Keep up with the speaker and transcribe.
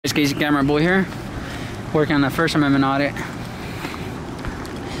It's Casey Camera Boy here, working on the First Amendment audit.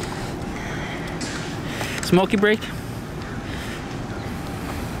 Smoky break.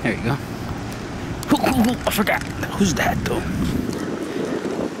 There you go. I forgot. Who's that though?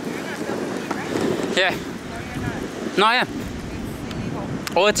 Yeah. No, I am.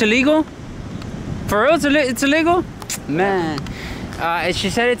 Oh, it's illegal? For real, it's illegal? Man.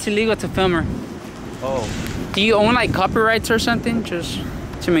 She said it's illegal to film her. Oh. Do you own like copyrights or something? Just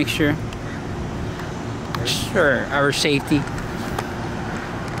to make sure. Sure, our safety.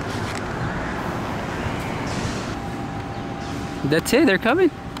 That's it, they're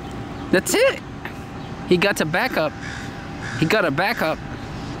coming. That's it. He got to back up. He got a backup.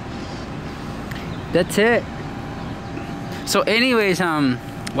 That's it. So anyways,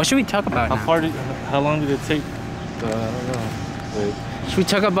 what should we talk about now? How long did it take? I don't know. Wait. Should we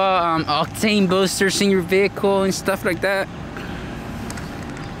talk about octane boosters in your vehicle and stuff like that?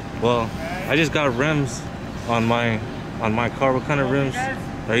 Well, I just got rims on my car. What kind of rims?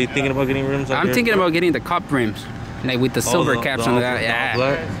 Are you thinking about getting rims? I'm thinking about getting the cop rims, like with the silver caps on that. Yeah.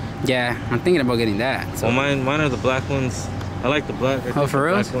 Black? Yeah, I'm thinking about getting that. So. Well, mine are the black ones. I like the black. Oh, for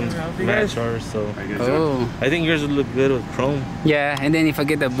real? The black ones match ours, so. Oh. I think yours would look good with chrome. Yeah, and then if I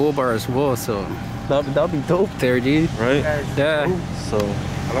get the bull bar as well, so that'll be dope there, dude. Right? Yeah. So.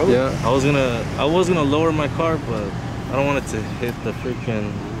 Yeah. I was gonna lower my car, but I don't want it to hit the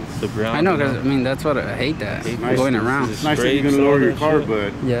freaking ground. I know, because I mean that's what I hate that going around. It's nice that you're gonna lower your car,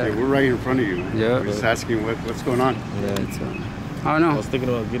 but yeah, we're right in front of you. Yeah. We're just asking what's going on. Yeah. I don't know. I was thinking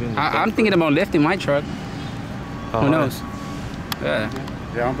about getting. I'm thinking about lifting my truck. Who knows? Yeah.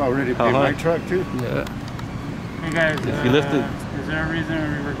 Yeah, I'm about ready to pay my truck too. Yeah. Hey guys, if you lift it. Is there a reason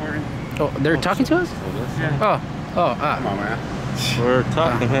we're recording? Oh, they're talking to us? Yeah. Oh, Come on, man. We're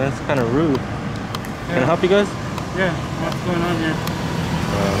talking, man. It's kind of rude. Can I help you guys? Yeah. What's going on here?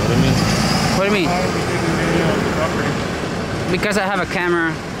 What do you mean? What do you mean? Why are we taking video of the property? Because I have a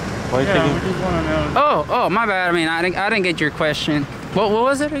camera. Why are you We taking? just want to know. Oh, my bad. I mean, I didn't get your question. What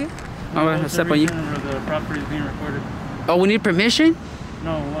was it again? Oh, What's the step on you. reason for the property is being recorded? Oh, we need permission?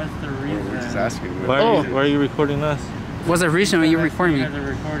 No, what's the reason? We're just asking. Why are you recording us? What's the reason why you're recording me? You guys are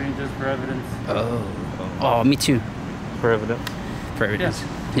recording just for evidence. Oh, me too. For evidence. For evidence.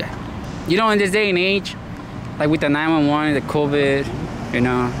 Yeah. You know, in this day and age, like with the 911, the COVID, you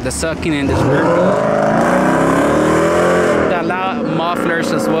know, the sucking and the slurping, the loud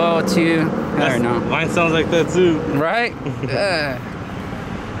mufflers as well too. I don't know. Mine sounds like that too. Right?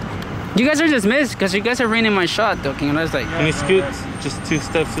 You guys are dismissed because you guys are ruining my shot, though. Can you like? Can you scoot just 2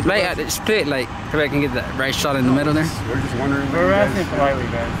 steps to the Like split, like if I can get that right shot in the middle there. We're just wondering. We're asking politely,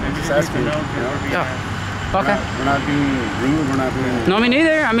 guys. We're just asking. Yeah. Okay. We're not being rude. We're not being. No, me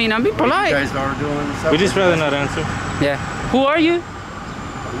neither. I mean, I'm being polite. You guys are doing stuff. We just rather not answer. Yeah. Who are you?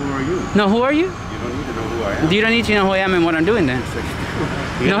 Who are you? No, who are you? You don't need to know who I am. You don't need to know who I am and what I'm doing then.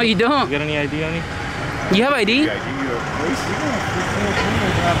 No, you don't. You got any ID on you? You have ID? Yeah,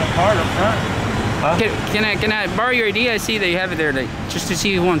 Have a card up front. Huh? Can I borrow your ID? I see that you have it there, like just to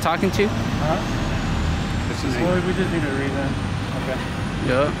see who I'm talking to. This is Well, we just need a reason. Okay.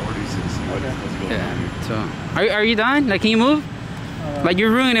 Yeah. What's going on here? So, are you done? Like, can you move? Like,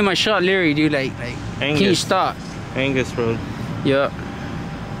 you're ruining my shot, Larry, dude. Like, can you stop? Angus Road. Yeah.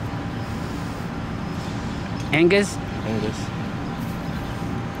 Angus? Angus.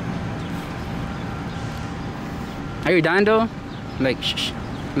 Are you done though? Like, shh.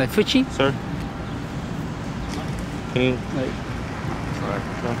 Like, Fuchi? Sir? Can you...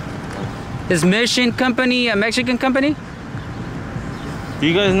 Is Mission Company a Mexican company? Do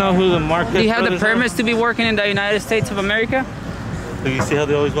you guys know who the Marquez Do you have the brothers are? permits to be working in the United States of America? Do you see how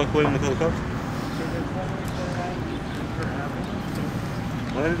they always walk away when they call the cops?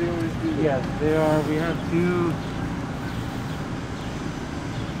 Why do they always do that? Yes, they are. We have 2.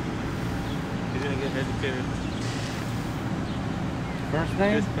 He's gonna get educated. First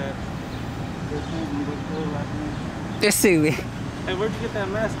name? Dispatch. First name, middle school, last name. Let's see. Hey, where'd you get that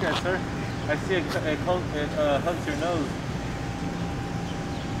mask at, sir? I see it hugs your nose.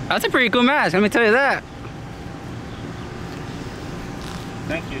 That's a pretty cool mask, let me tell you that.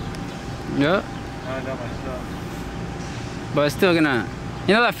 Thank you. Yeah. I got my stuff. But it's still gonna,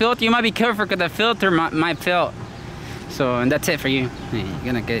 you know that filter, you might be careful because that filter might fail. So, and that's it for you. You're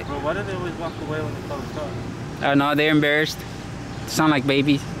gonna get. Bro, why do they always walk away when they call the cops? I don't know, they're embarrassed. Sound like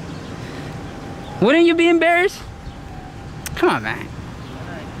babies. Wouldn't you be embarrassed? Come on, man.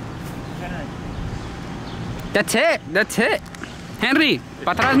 That's it. That's it. Henry,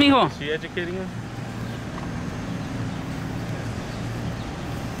 para atrás, mijo. Is she educating him?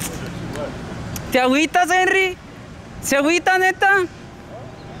 ¿Te agüitas, Henry? ¿Se agüita, neta?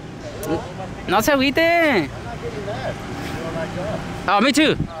 No se agüite. I'm not getting mad. You're doing my job. Oh, me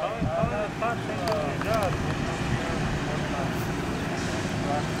too.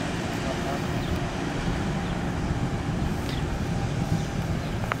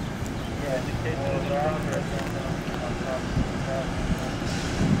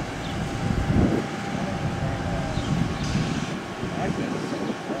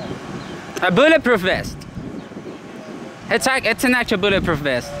 A bulletproof vest. It's an actual bulletproof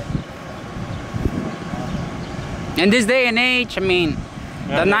vest. In this day and age, I mean,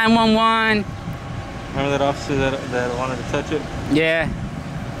 the 911. Remember that officer that wanted to touch it? Yeah.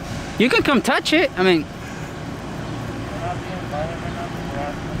 You can come touch it. I mean,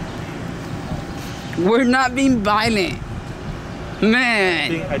 we're not being violent.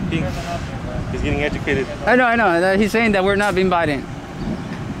 Man. I think he's getting educated. I know. He's saying that we're not being violent.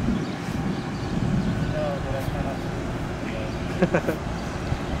 It's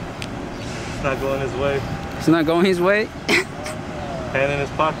not going his way. It's not going his way. Hand in his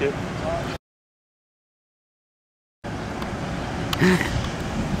pocket.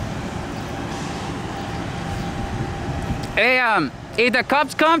 Hey, if the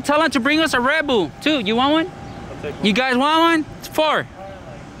cops come, tell them to bring us a Red Bull too. You want one? I'll take one. You guys want one? It's 4.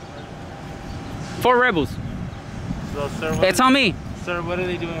 4 Red Bulls. So, sir, It's on me. Sir, what are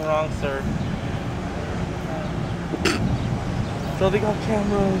they doing wrong, sir? So they got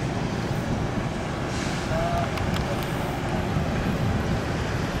cameras.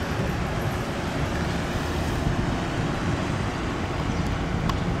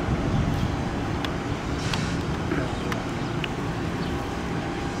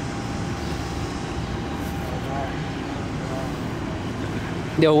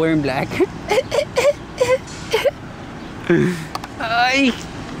 They're wearing black. Ay.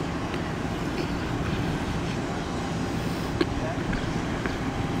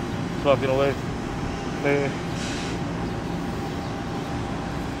 Walking away. Hey.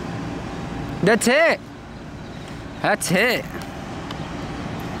 That's it. That's it.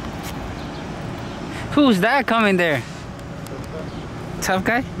 Who's that coming there? Tough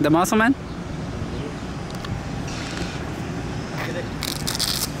guy? The muscle man?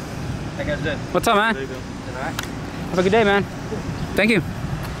 What's up, man? Have a good day, man. Thank you.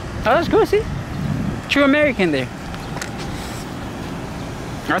 Oh, that's cool, see? True American there.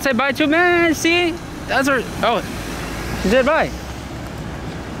 I'll say bye too, man. See? That's her. Oh, she said bye.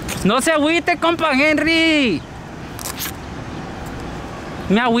 No se agüite, compa Henry.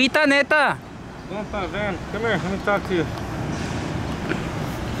 Me agüita, neta. Compa, Van, come here. Let me talk to you.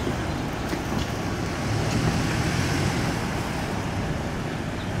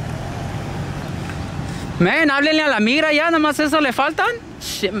 Man, háblenle a la migra ya, nada más eso le faltan.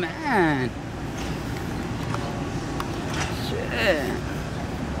 Shit, man. Shit.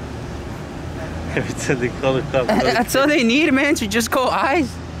 Every time they call the cops, That's all they need, man, to just go eyes.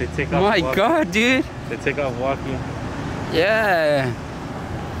 they take off My walking. God, dude. They take off walking. Yeah.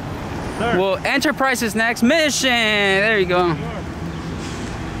 Sir. Well, Enterprise's next mission. There you go.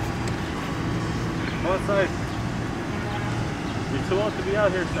 Go outside. You're too old to be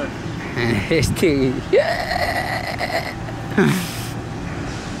out here, sir. Este. Yeah.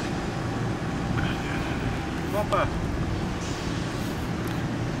 Compa.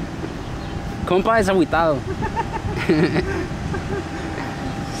 Compa es agüitado.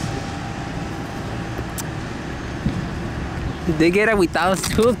 They get agüitados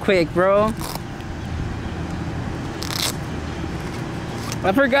too quick, bro.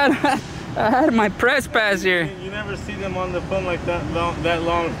 I forgot I had my press pass here. You never see them on the phone like that long. Look,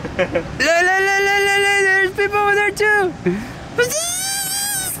 there's people over there too.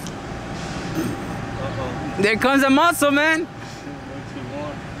 There comes the muscle, man.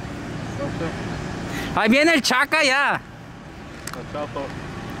 Ahí viene el Chaca ya.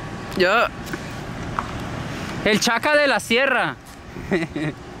 Yo. El Chaca de la Sierra.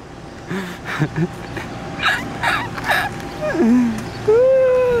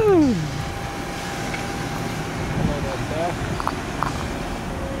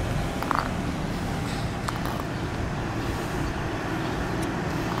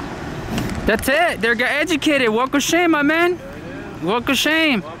 That's it. They're educated. Walk of shame, my man. Walk of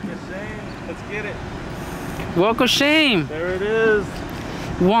shame. Walk of shame. Let's get it. Walk of shame. There it is.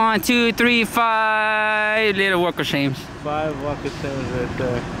 1, 2, 3, 5 little walk of shames. 5 walk of shames right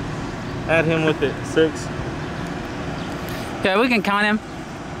there. Add him with it. 6. Yeah, we can count him.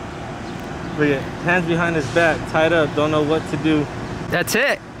 Look at hands behind his back, tied up, don't know what to do. That's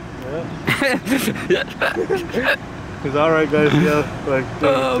it. Yep. He's alright, guys. Yeah, like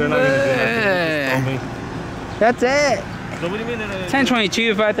they're not gonna do nothing. He just told me. That's it. So what do you mean?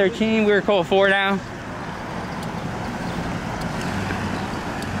 10:22, 5:13. We're code 4 now.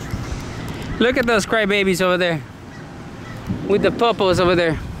 Look at those crybabies over there. With the puppos over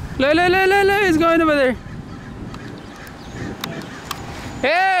there. Look, look, look, look, look. It's going over there.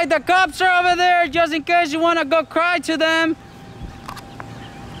 Hey, the cops are over there just in case you want to go cry to them.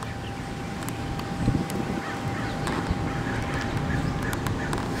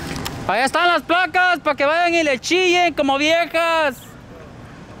 Allá están las placas para que vayan y le chillen como viejas.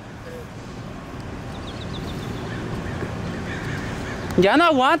 Ya no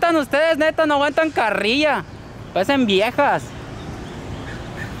aguantan ustedes, neta, no aguantan carrilla. Parecen viejas.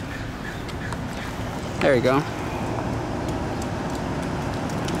 There we go.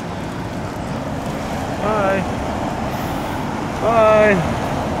 Bye. Bye.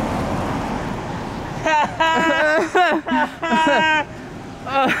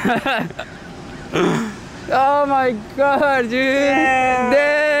 Oh my god, dude.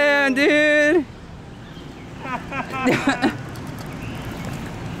 Damn, dude.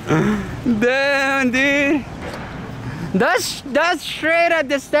 Damn, dude. That's straight at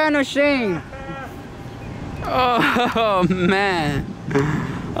the stand of shame. Oh man.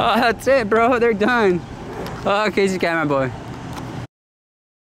 Oh, that's it, bro. They're done. Okay, this is camera boy.